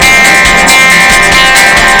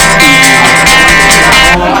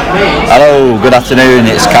Hello, good afternoon.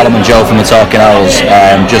 It's Callum and Joe from the Talking Owls.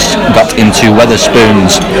 Just got into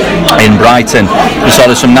Wetherspoons in Brighton. We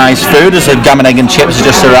saw there's some nice food. There's a gammon, egg and chips has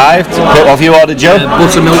just arrived. What have you ordered, Joe?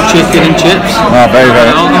 Buttermilk chicken and chips. Oh, very,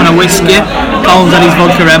 very. And a whiskey. Colin's had his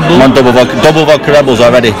vodka Red Bull. I'm on double vodka Red Bulls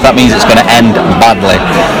already. That means it's going to end badly.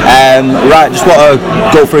 Right, just want to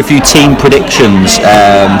go for a few team predictions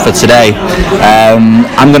for today.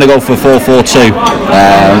 I'm going to go for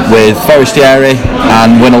 4-4-2 with Forestieri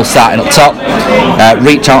and Winnell starting up top.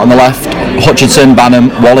 Reach out on the left, Hutchinson, Banham,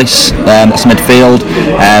 Wallace, that's midfield.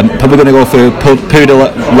 Probably going to go for Poodle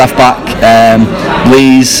at left back,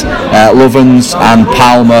 Lees, Lovens and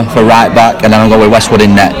Palmer for right back, and then I'll go with Westwood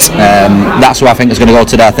in net. That's who I think is going to go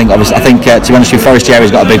today. I think to be honest with you,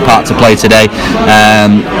 Forestieri's got a big part to play today,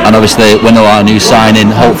 and obviously Winnell, our new signing,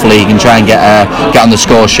 hopefully he can try and get on the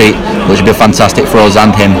score sheet, which would be fantastic for us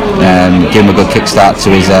and him, give him a good kickstart to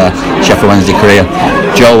his Sheffield Wednesday career.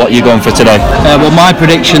 Joe, what are you going for today? Well, my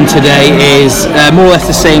prediction today is more or less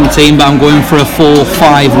the same team, but I'm going for a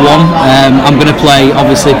 4-5-1. I'm going to play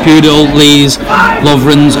obviously Poodle, Lees,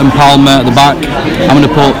 Lovrens and Palmer at the back. I'm going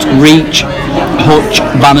to put Reach, Hutch,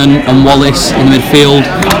 Bannon and Wallace in the midfield.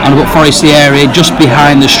 I'm going to put Forestieri just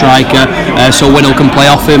behind the striker, so Winnell can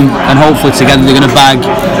play off him, and hopefully together they're going to bag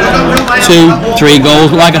 2-3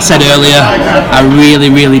 goals. But like I said earlier, I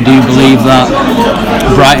really do believe that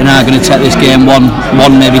Brighton are going to take this game 1,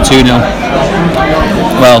 maybe 2-0.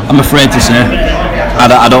 Well, I'm afraid to say.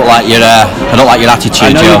 I don't like your attitude,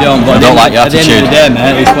 I know Joe. you don't, but I don't like your attitude. At the end of the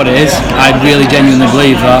day, mate, it's what it is. I really genuinely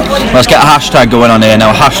believe that. Let's get a hashtag going on here now.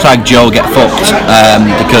 Hashtag Joe get fucked.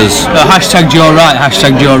 Because hashtag Joe right,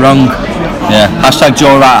 hashtag Joe wrong. Yeah, hashtag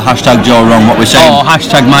Joe right, hashtag Joe wrong. What we're saying. Oh,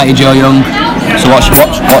 hashtag Mighty Joe Young. So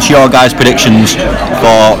what's your guys' predictions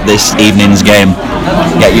for this evening's game?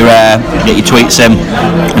 Get your tweets in,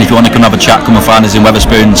 and if you want to come have a chat, come and find us in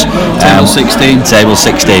Wetherspoons. Table 16. Table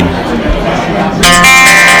 16.